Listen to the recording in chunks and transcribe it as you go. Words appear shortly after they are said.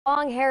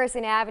Along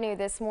Harrison Avenue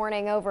this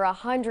morning, over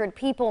 100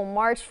 people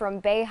marched from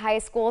Bay High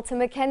School to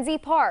Mackenzie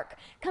Park,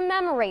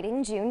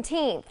 commemorating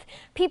Juneteenth.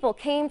 People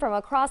came from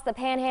across the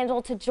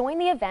Panhandle to join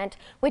the event,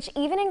 which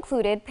even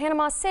included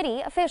Panama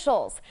City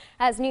officials.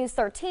 As News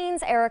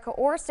 13's Erica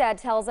Orstad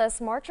tells us,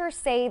 marchers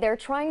say they're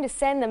trying to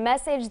send the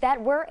message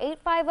that we're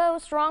 850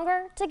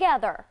 stronger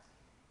together.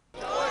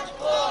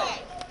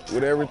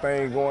 With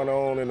everything going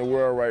on in the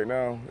world right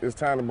now, it's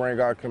time to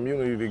bring our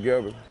community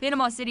together.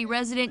 Panama City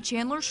resident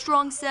Chandler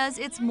Strong says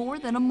it's more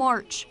than a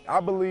march. I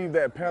believe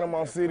that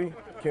Panama City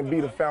can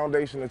be the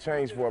foundation of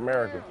change for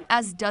America.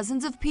 As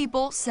dozens of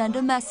people send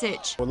a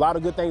message. A lot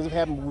of good things have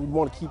happened, but we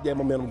want to keep that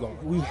momentum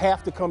going. We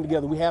have to come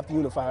together, we have to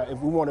unify if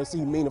we want to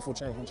see meaningful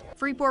change.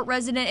 Freeport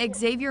resident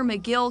Xavier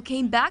McGill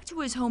came back to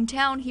his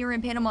hometown here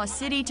in Panama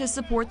City to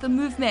support the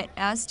movement,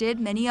 as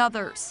did many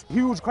others.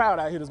 Huge crowd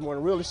out here this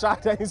morning, really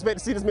shocked. I didn't expect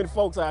to see this many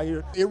folks out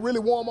here. It really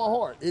warmed my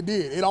heart. It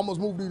did. It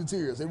almost moved me to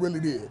tears. It really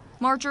did.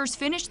 Marchers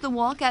finished the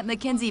walk at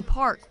Mackenzie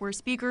Park, where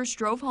speakers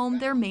drove home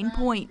their main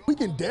point. We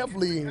can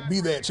definitely be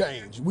that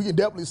change. We can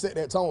definitely set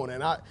that tone.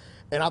 And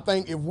I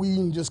think if we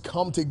can just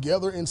come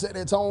together and set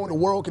that tone, the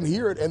world can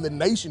hear it and the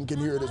nation can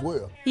hear it as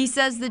well. He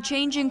says the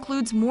change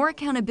includes more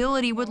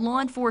accountability with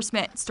law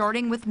enforcement,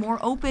 starting with more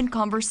open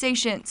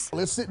conversations.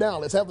 Let's sit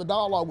down. Let's have the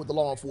dialogue with the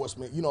law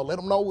enforcement. You know, let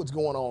them know what's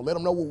going on. Let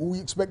them know what we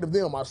expect of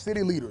them, our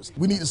city leaders.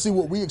 We need to see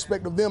what we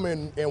expect of them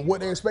and what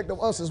they expect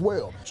of us as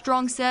well.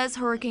 Strong says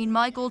Hurricane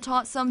Michael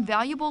taught some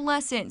valuable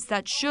lessons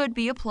that should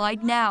be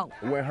applied now.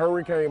 When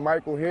Hurricane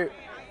Michael hit,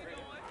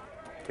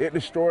 it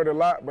destroyed a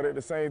lot, but at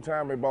the same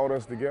time, it brought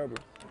us together.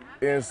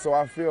 And so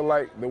I feel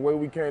like the way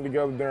we came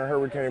together during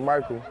Hurricane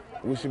Michael,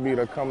 we should be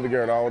able to come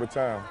together all the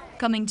time.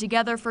 Coming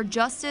together for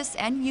justice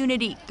and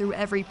unity through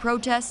every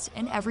protest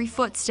and every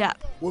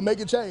footstep. We'll make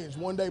a change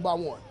one day by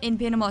one. In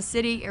Panama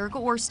City, Erica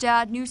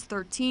Orstad, News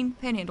 13,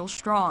 Panhandle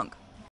Strong.